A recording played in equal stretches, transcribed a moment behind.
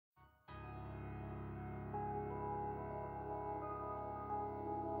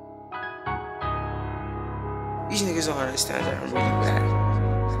These niggas don't understand that I'm really bad.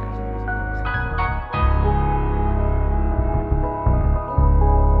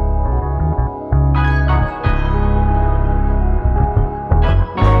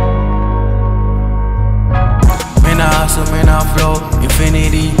 Man, I hustle, man, I flow,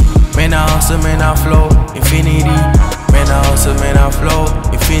 infinity. Man, I hustle, man, I flow, infinity. Man, I hustle, man, I flow,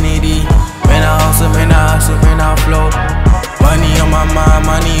 infinity. Man, I hustle, man, I hustle, man, I flow. Money on my mind,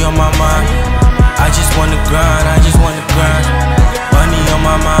 money on my mind. I just wanna grind, I just wanna grind. Money on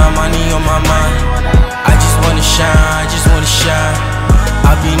my mind, money on my mind. I just wanna shine, I just wanna shine.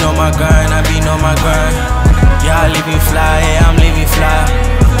 I been on my grind, I been on my grind. Yeah, I living fly, yeah, I'm living fly.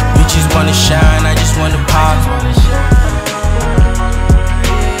 Bitches wanna shine, I just wanna pop.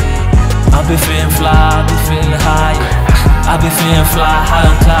 I be feeling fly, I be feeling high, yeah. I be feeling fly, high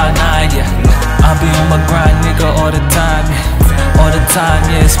on cloud 9, yeah. I be on my grind, nigga, all the time, yeah. All the time,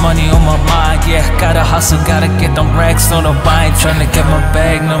 yeah, it's money on my mind, yeah. Gotta hustle, gotta get them racks on the bind. Tryna get my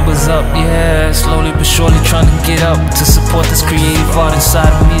bag numbers up, yeah. Slowly but surely tryna get up to support this creative art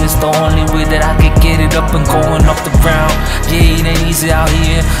inside of me. It's the only way that I can get it up and going off the ground. Yeah, it ain't easy out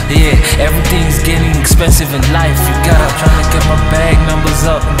here, yeah. Everything's getting expensive in life. You gotta tryna get my bag numbers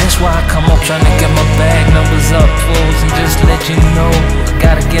up. And that's why I come up tryna get my bag numbers up, fools, and just let you know.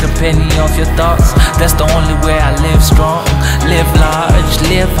 Gotta get a penny off your thoughts. That's the only way I live strong. Live large,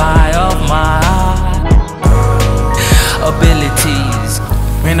 live high off my abilities.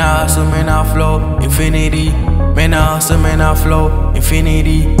 Man, I hustle, man, I flow, infinity. Man, I hustle, man, I flow,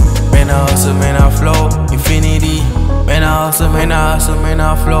 infinity. Man, I hustle, man, I flow, infinity. Man, I hustle, man, I hustle, man,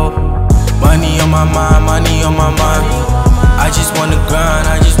 I flow. Money on my mind, money on my mind. I just wanna grind,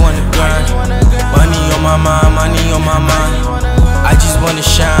 I just wanna grind. Money on my mind, money on my mind. I just wanna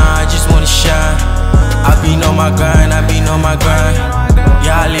shine, I just wanna shine. I been on my grind, I been on my grind.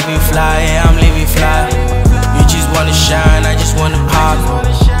 Yeah, I living fly, yeah, I'm living fly. You just wanna shine, I just wanna pop.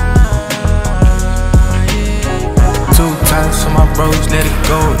 2 times for my bros, let it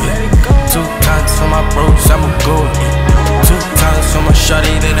go, yeah. 2 times for my bros, I'ma go, yeah. 2 times for my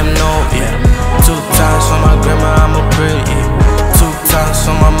shawty, let them know, yeah. 2 times for my grandma, I'ma pray, yeah. 2 times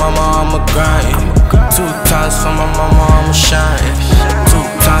for my mama, I'ma grind, yeah. 2 times for my mama, I'ma shine, yeah. 2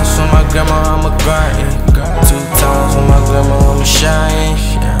 times for my grandma, I'ma grind, yeah. 2 times for my grandma, I'ma shine,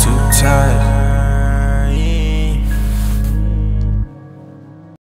 yeah. 2 times.